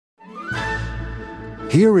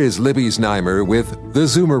Here is Libby Znaimer with The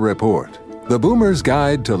Zoomer Report, the Boomer's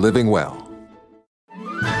Guide to Living Well.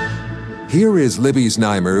 Here is Libby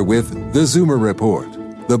Znaimer with The Zoomer Report,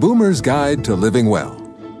 the Boomer's Guide to Living Well.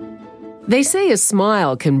 They say a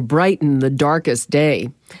smile can brighten the darkest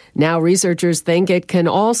day. Now researchers think it can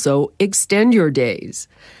also extend your days.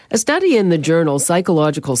 A study in the journal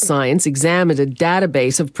Psychological Science examined a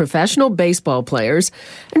database of professional baseball players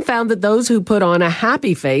and found that those who put on a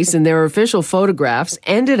happy face in their official photographs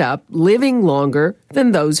ended up living longer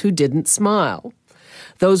than those who didn't smile.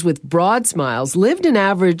 Those with broad smiles lived an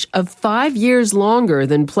average of 5 years longer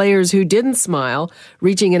than players who didn't smile,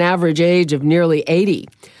 reaching an average age of nearly 80.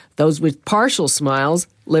 Those with partial smiles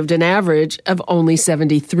lived an average of only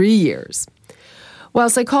 73 years. While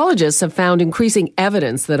psychologists have found increasing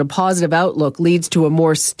evidence that a positive outlook leads to a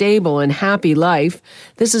more stable and happy life,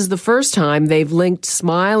 this is the first time they've linked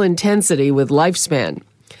smile intensity with lifespan.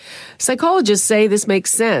 Psychologists say this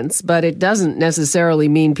makes sense, but it doesn't necessarily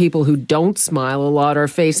mean people who don't smile a lot are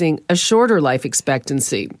facing a shorter life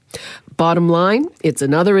expectancy. Bottom line, it's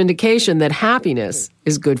another indication that happiness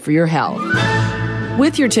is good for your health.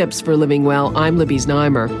 With your tips for living well, I'm Libby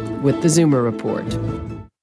Znaimer with the Zoomer Report.